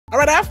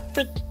Alright,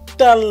 after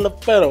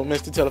Telefero,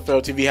 Mr. Telefero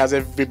TV, how's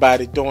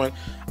everybody doing?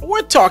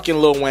 We're talking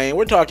Lil Wayne,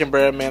 we're talking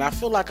Birdman. I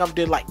feel like I've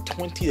did like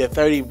 20 to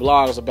 30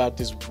 blogs about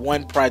this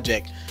one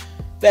project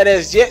that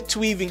has yet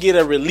to even get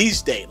a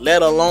release date,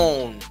 let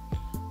alone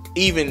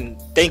even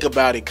think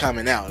about it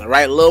coming out.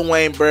 Alright, Lil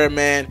Wayne,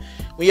 Birdman,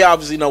 we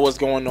obviously know what's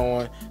going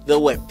on. The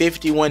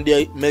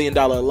 $51 million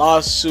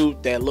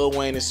lawsuit that Lil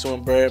Wayne is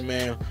suing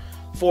Birdman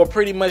for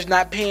pretty much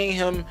not paying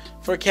him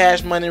for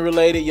cash money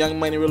related, young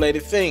money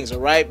related things.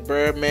 Alright,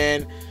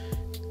 Birdman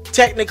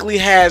technically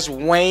has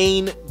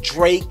Wayne,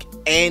 Drake,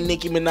 and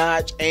Nicki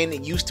Minaj,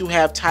 and used to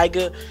have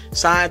Tyga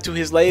signed to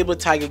his label.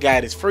 Tyga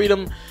got his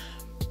freedom.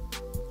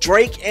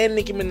 Drake and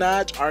Nicki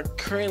Minaj are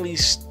currently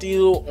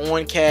still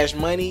on Cash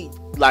Money,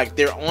 like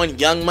they're on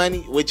Young Money,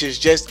 which is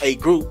just a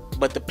group,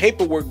 but the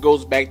paperwork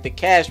goes back to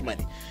Cash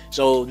Money.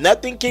 So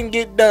nothing can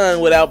get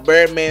done without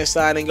Birdman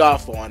signing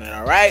off on it,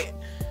 alright?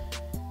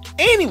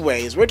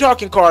 Anyways, we're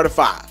talking Carter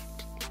 5.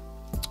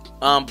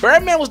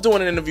 Birdman was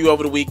doing an interview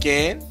over the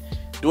weekend,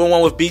 doing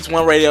one with Beats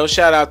One Radio,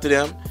 shout out to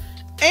them,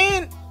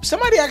 and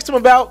somebody asked him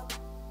about,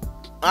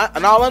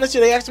 in all honesty,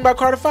 they asked him about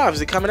Carter 5.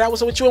 Is it coming out?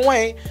 What's up with you and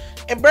Wayne?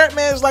 And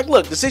Birdman's like,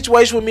 look, the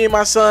situation with me and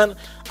my son,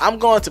 I'm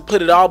going to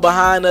put it all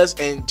behind us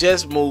and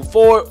just move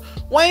forward.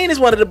 Wayne is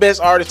one of the best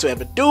artists to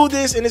ever do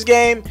this in this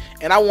game,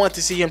 and I want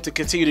to see him to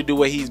continue to do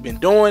what he's been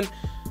doing.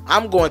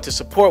 I'm going to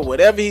support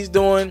whatever he's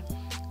doing.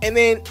 And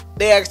then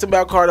they asked him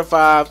about Carter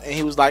 5, and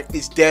he was like,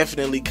 it's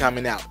definitely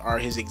coming out, are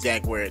his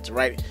exact words,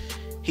 right?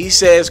 He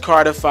says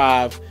Carter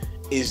 5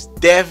 is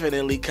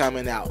definitely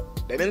coming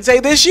out. They didn't say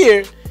this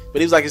year,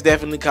 but he was like, it's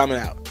definitely coming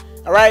out.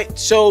 Alright,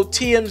 so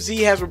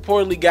TMZ has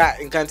reportedly got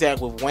in contact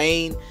with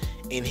Wayne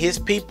and his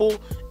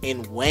people,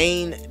 and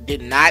Wayne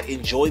did not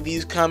enjoy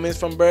these comments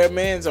from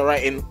Birdman's.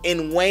 Alright, and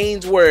in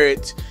Wayne's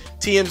words,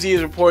 TMZ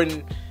is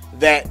reporting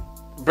that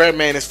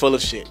Birdman is full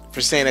of shit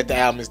for saying that the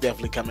album is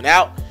definitely coming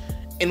out.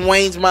 In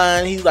Wayne's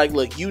mind, he's like,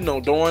 look, you know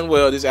darn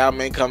well this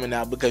album ain't coming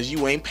out because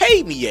you ain't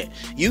paid me yet.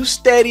 You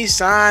steady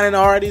signing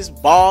artists,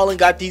 balling,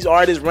 got these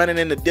artists running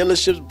in the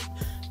dealerships,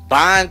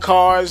 buying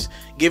cars,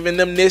 giving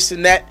them this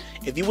and that.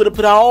 If you would have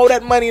put all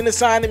that money into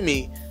signing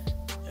me,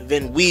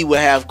 then we would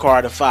have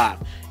Carter 5.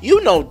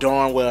 You know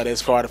darn well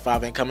this Carter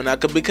 5 ain't coming out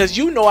because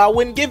you know I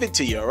wouldn't give it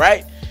to you,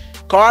 alright?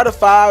 Carter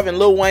 5, in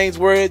Lil Wayne's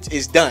words,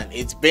 is done.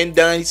 It's been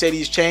done. He said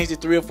he's changed it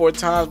 3 or 4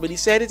 times, but he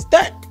said it's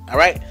done,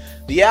 alright?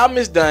 The album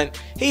is done.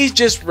 He's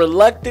just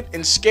reluctant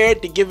and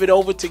scared to give it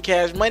over to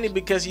Cash Money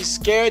because he's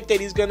scared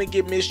that he's going to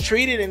get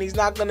mistreated and he's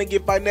not going to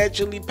get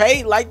financially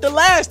paid like the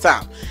last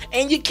time.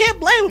 And you can't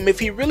blame him. If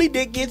he really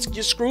did get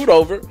screwed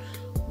over,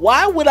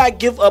 why would I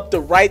give up the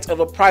rights of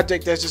a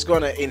project that's just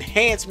going to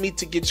enhance me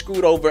to get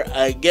screwed over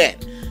again?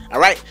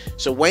 Alright,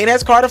 so Wayne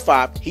has Carter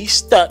 5. He's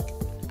stuck.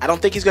 I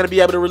don't think he's going to be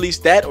able to release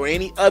that or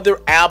any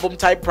other album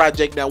type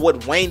project. Now,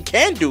 what Wayne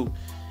can do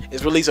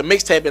is release a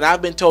mixtape, and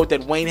I've been told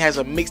that Wayne has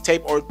a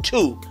mixtape or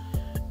 2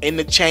 in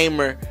the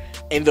chamber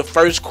in the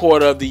first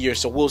quarter of the year,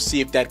 so we'll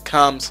see if that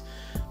comes.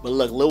 But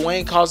look, Lil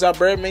Wayne calls out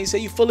Birdman. He said,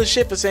 you full of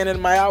shit for saying that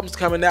my album's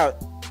coming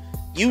out.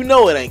 You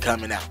know it ain't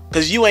coming out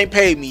because you ain't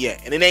paid me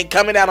yet, and it ain't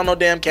coming out on no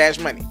damn Cash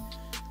Money.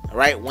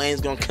 Alright, Wayne's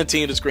gonna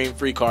continue to scream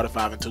free Carter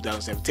 5 in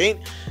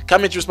 2017.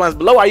 Comment your response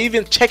below. Are you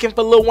even checking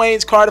for Lil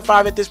Wayne's Carter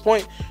 5 at this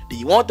point? Do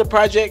you want the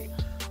project?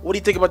 What do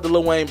you think about the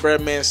Lil Wayne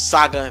Birdman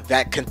saga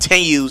that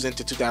continues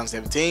into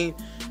 2017?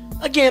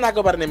 Again, I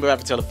go by the name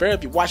of Telefero.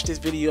 If you watched this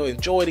video,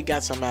 enjoyed it,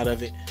 got something out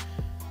of it,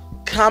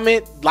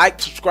 comment, like,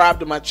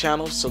 subscribe to my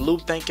channel.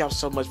 Salute. Thank y'all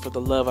so much for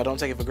the love. I don't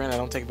take it for granted. I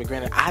don't take it for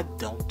granted. I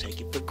don't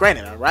take it for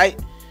granted, alright?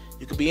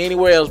 You could be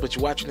anywhere else, but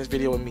you're watching this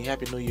video with me.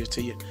 Happy New Year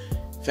to you.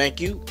 Thank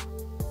you.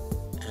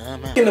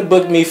 You can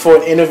book me for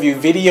an interview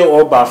video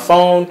or by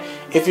phone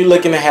if you're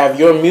looking to have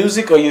your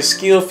music or your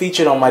skill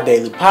featured on my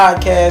daily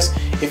podcast.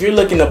 If you're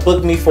looking to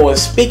book me for a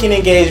speaking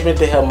engagement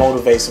to help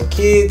motivate some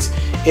kids.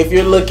 If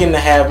you're looking to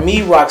have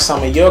me rock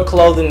some of your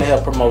clothing to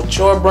help promote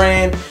your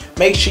brand,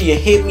 make sure you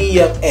hit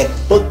me up at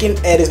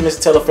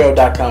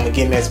booking@mrtelefero.com.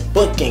 Again, that's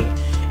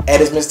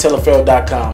booking@mrtelefero.com.